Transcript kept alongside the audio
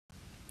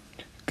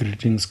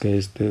Greetings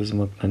guys, this is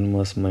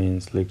Magnanimous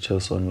Minds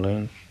Lectures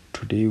Online.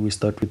 Today we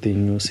start with a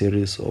new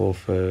series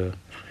of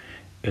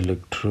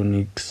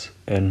Electronics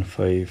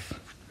N5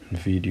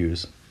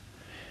 videos.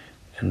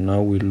 And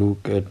now we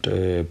look at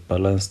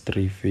balanced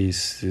three-phase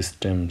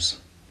systems.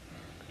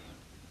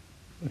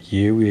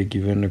 Here we are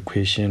given a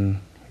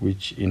question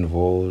which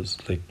involves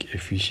like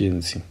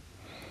efficiency.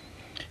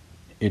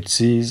 It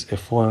says a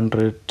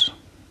 400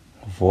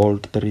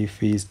 volt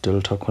three-phase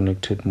delta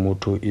connected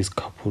motor is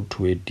coupled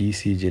to a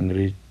DC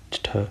generator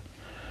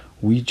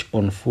which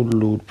on full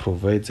load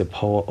provides a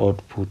power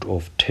output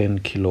of 10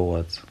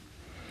 kilowatts.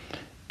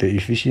 The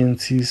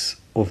efficiencies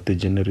of the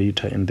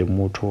generator and the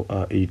motor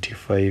are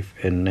 85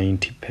 and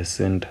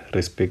 90%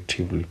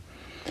 respectively,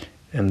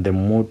 and the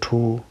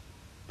motor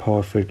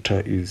power factor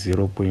is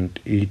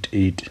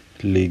 0.88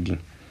 lagging.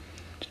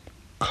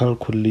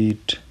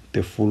 Calculate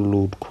the full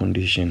load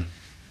condition.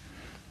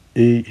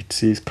 A, it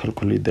says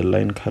calculate the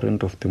line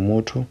current of the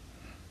motor.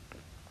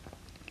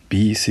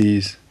 B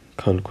says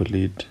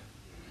calculate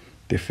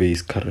the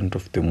phase current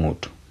of the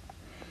motor.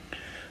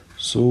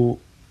 So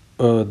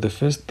the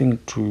first thing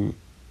to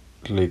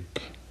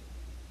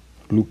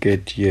look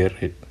at here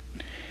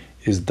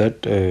is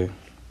that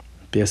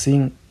they are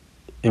saying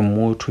a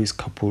motor is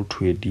coupled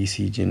to a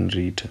DC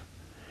generator,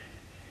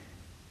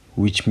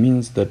 which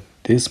means that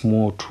this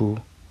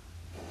motor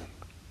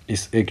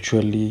is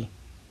actually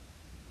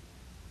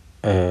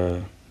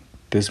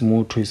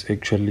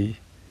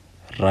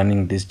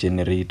running this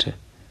generator,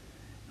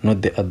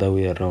 not the other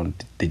way around.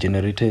 The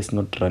generator is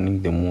not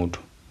running the motor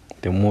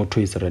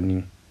is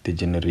running the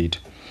generator,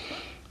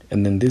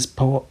 and then this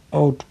power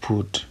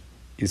output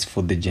is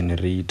for the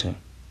generator,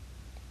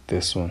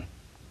 this one.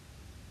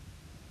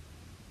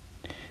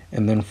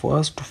 And then for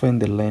us to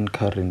find the line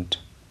current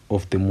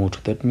of the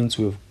motor, that means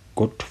we've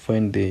got to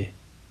find the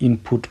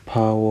input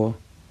power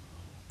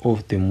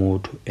of the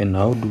motor. And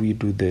how do we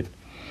do that?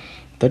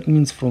 That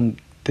means from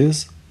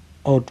this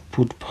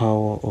output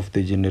power of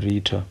the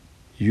generator,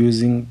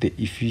 using the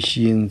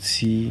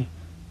efficiency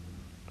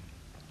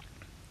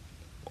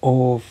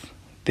of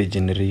the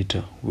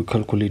generator, we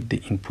calculate the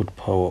input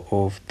power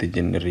of the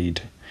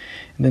generator.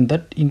 And then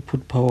that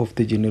input power of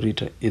the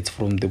generator, it's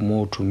from the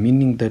motor,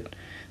 meaning that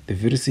the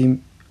very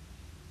same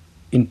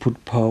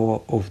input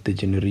power of the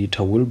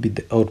generator will be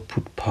the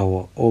output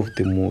power of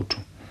the motor.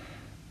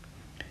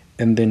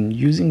 And then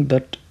using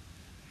that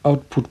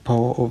output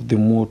power of the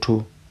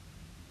motor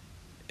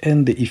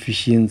and the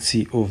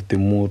efficiency of the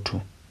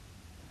motor,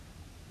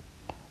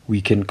 we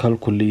can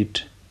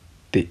calculate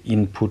the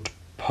input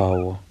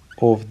power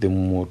of the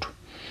motor.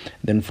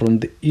 Then from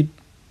the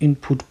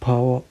input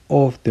power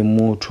of the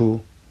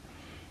motor,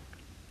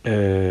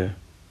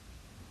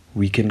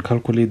 we can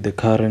calculate the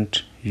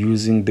current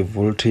using the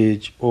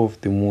voltage of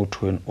the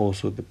motor and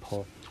also the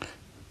power.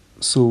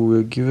 So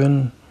we're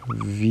given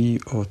V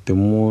of the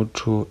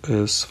motor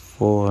as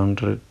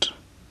 400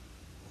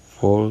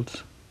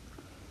 volts,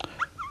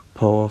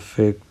 power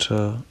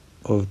factor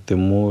of the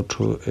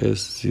motor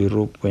as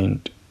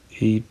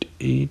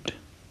 0.88,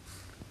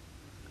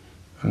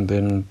 and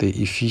then the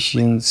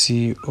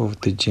efficiency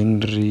of the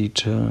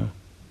generator,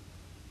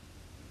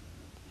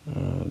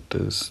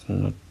 there's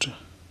not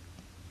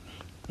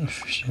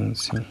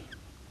efficiency,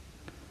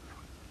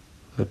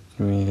 let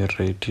me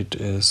write it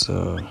as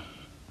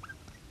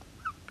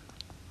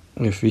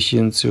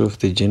efficiency of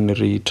the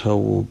generator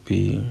will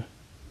be,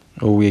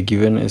 we are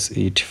given as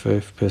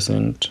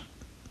 85%,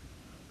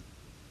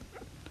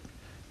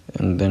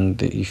 and then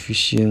the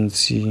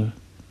efficiency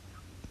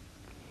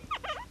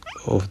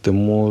of the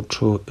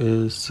motor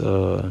is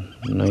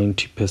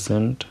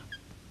 90%,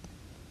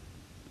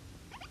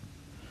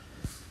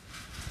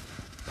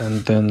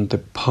 and then the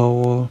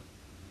power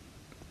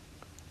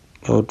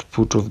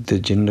output of the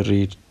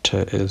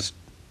generator is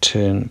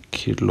 10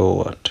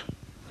 kilowatt.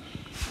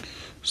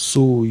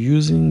 So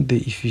using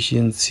the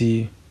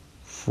efficiency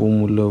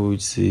formula,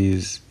 which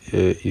says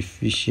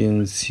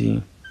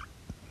efficiency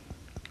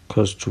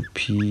equals to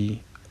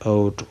P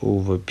out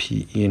over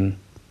P in,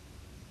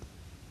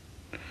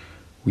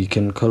 we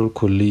can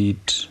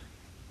calculate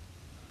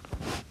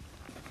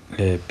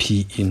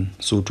P in.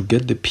 So to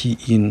get the P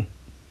in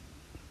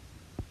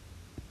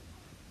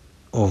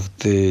of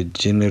the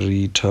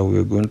generator,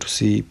 we're going to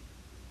say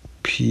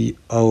P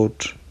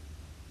out,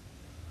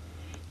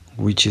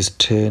 which is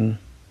 10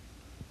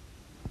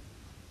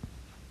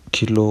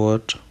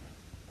 kilowatt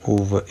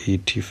over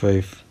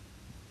 85,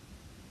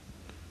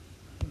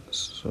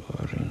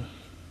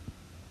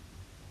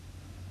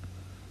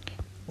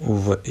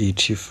 over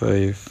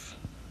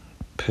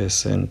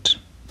 85%,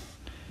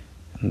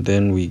 and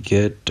then we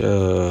get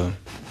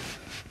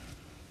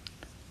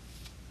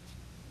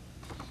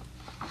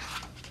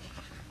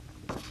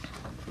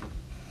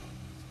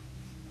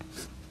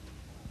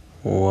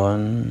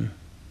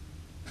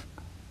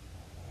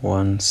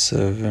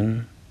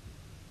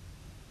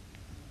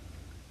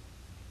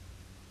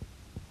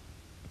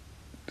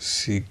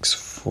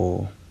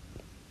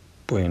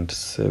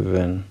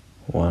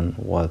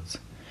watts,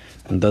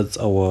 and that's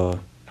our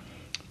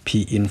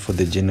P in for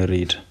the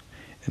generator.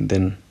 And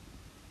then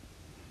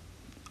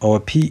our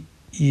P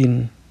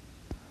in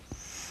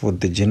for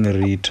the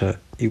generator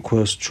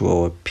equals to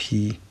our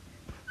P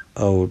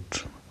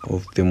out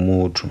of the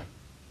motor.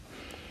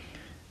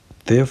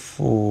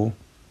 Therefore,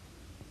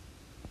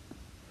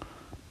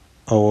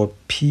 our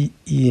P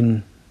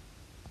in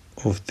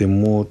of the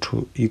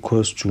motor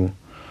equals to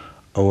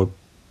our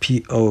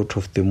P out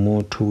of the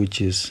motor,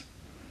 which is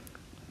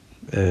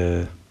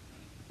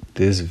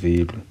this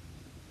value.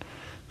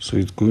 So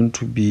it's going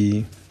to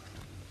be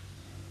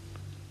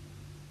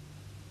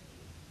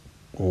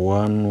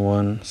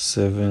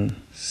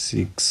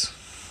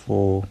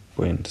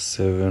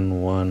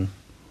 11,764.71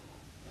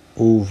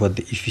 over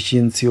the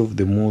efficiency of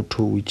the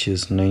motor, which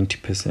is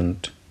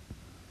 90%,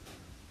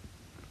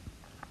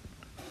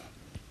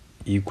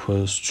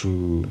 equals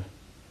to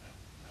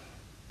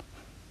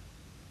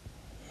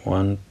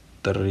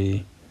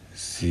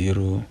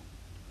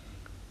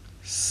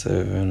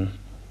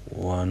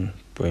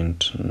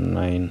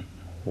 13,071.9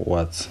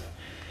 watts.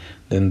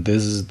 Then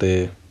this is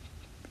the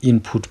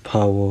input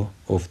power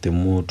of the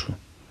motor.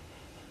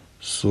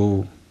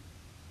 So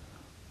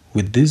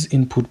with this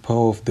input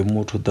power of the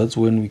motor, that's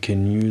when we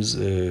can use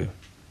the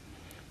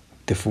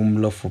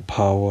formula for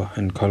power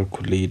and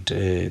calculate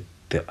the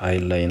I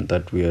line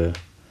that we are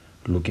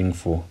looking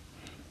for.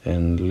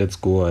 And let's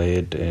go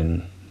ahead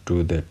and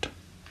do that.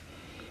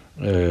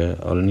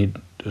 I'll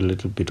need a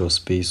little bit of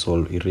space, so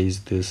I'll erase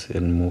this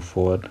and move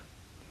forward.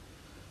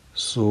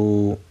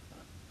 So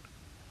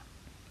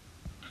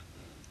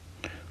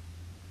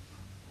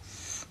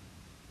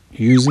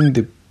using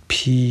the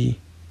P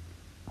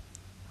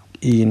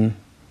in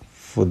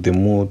for the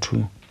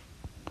motor,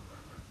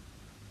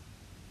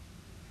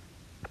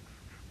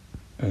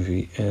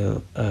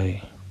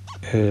 VLIL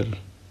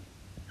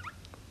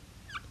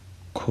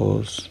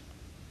cos,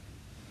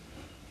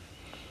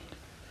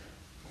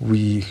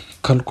 we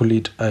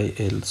calculate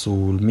IL, so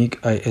we'll make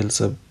IL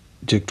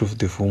subject of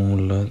the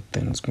formula.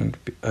 Then it's going to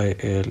be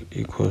IL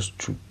equals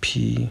to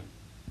P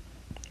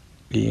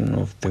in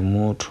of the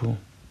motor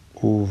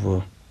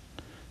over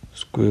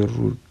square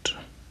root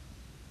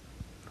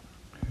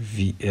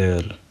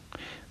VL.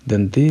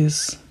 Then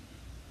this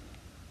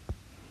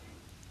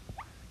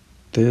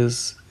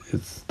is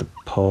the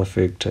power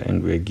factor,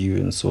 and we're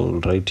given, so I'll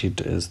write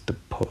it as the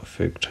power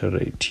factor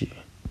right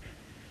here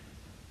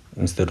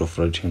instead of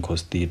writing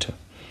cos theta.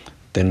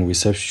 Then we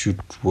substitute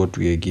what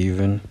we are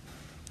given,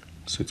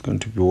 so it's going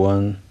to be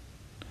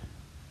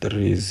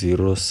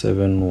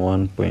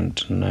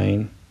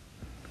 13,071.9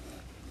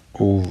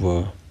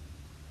 over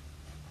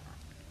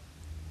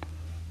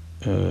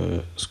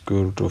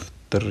square root of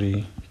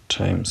 3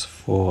 times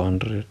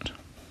 400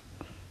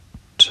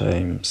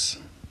 times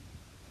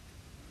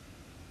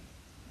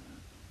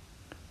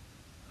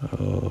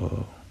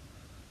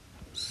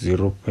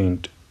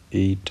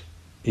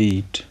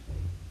 0.88.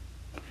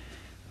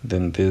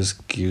 Then this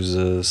gives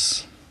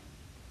us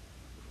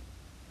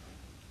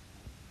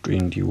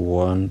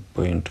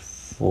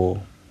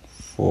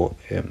 21.44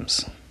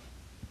 amps,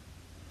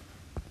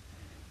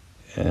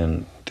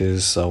 and this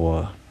is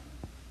our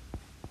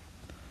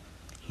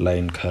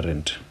line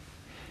current.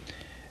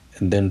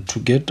 And then to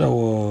get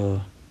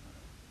our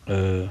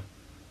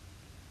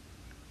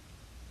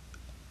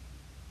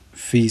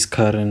phase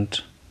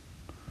current,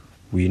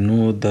 we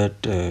know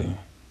that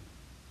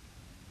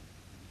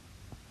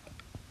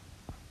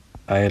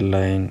I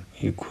line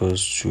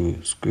equals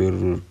to square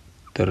root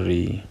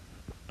 3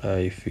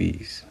 I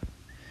phase.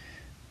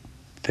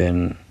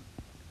 Then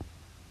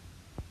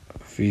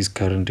phase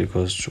current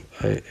equals to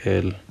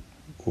IL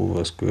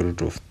over square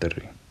root of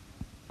 3,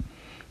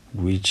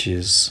 which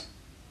is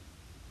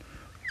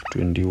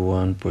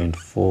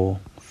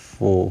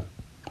 21.44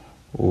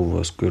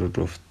 over square root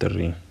of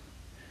 3.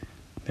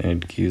 Then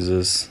it gives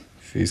us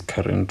phase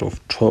current of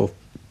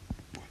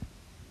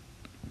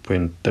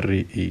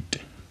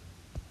 12.38.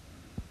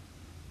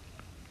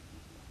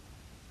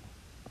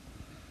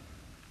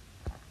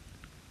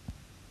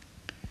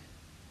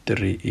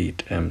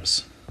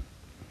 amps.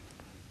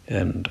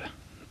 And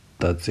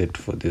that's it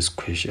for this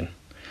question.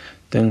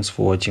 Thanks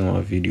for watching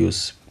our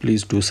videos.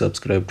 Please do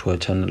subscribe to our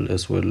channel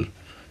as well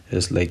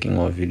as liking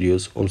our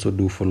videos. Also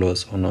do follow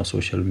us on our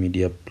social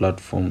media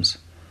platforms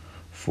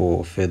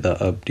for further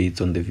updates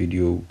on the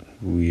video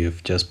we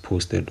have just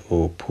posted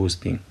or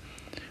posting.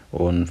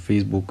 On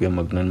Facebook we are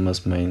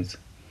Magnanimous Minds,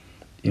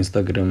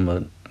 Instagram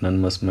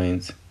Magnanimous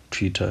Minds,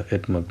 Twitter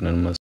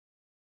 @Magnanimous